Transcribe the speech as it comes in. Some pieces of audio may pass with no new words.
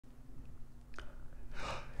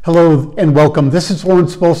Hello and welcome. This is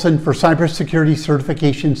Lawrence Wilson for Cybersecurity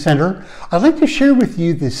Certification Center. I'd like to share with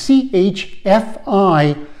you the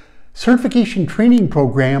CHFI certification training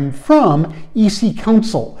program from EC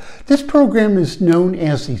Council. This program is known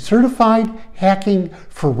as the Certified Hacking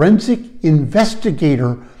Forensic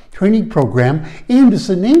Investigator training program, and as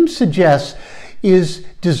the name suggests, is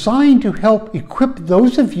designed to help equip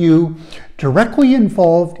those of you directly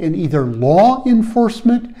involved in either law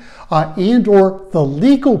enforcement and or the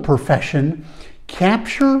legal profession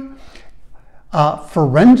capture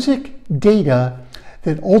forensic data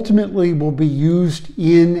that ultimately will be used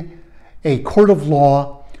in a court of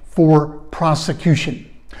law for prosecution.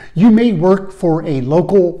 You may work for a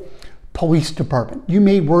local police department. You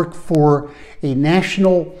may work for a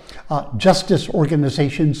national justice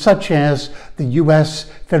organization such as the U.S.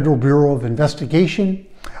 Federal Bureau of Investigation,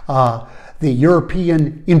 the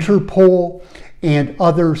European Interpol, and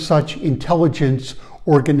other such intelligence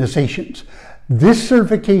organizations. This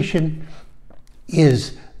certification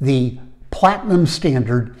is the platinum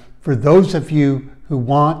standard for those of you who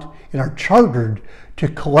want and are chartered to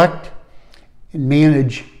collect and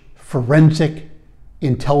manage forensic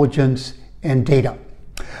intelligence and data.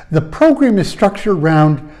 The program is structured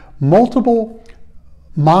around multiple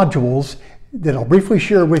modules that I'll briefly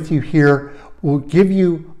share with you here. Will give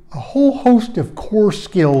you a whole host of core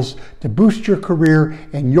skills to boost your career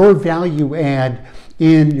and your value add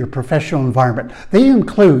in your professional environment. They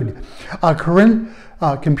include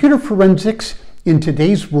computer forensics in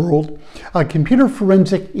today's world, a computer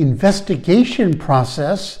forensic investigation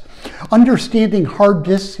process, understanding hard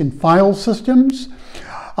disks and file systems,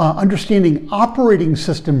 understanding operating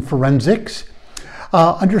system forensics,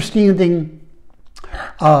 understanding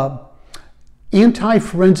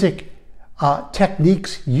anti-forensic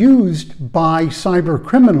techniques used by cyber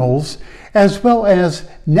criminals, as well as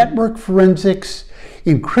network forensics,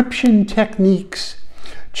 encryption techniques,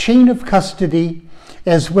 chain of custody,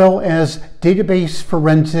 as well as database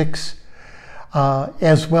forensics,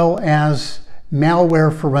 as well as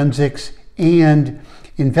malware forensics and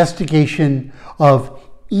investigation of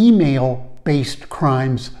email-based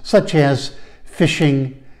crimes such as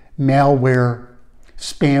phishing, malware,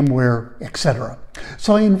 spamware, etc.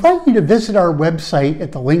 So I invite you to visit our website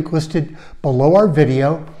at the link listed below our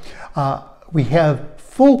video. We have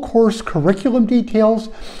full course curriculum details,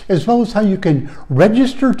 as well as how you can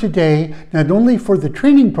register today, not only for the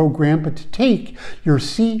training program, but to take your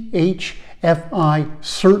CHFI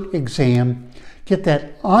CERT exam. Get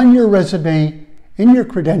that on your resume, in your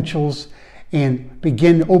credentials, and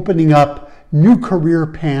begin opening up new career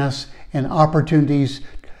paths and opportunities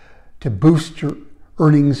to boost your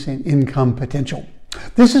earnings and income potential.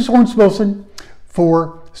 This is Lawrence Wilson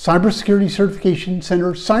for Cybersecurity Certification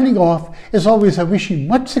Center signing off. As always, I wish you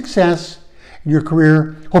much success in your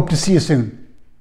career. Hope to see you soon.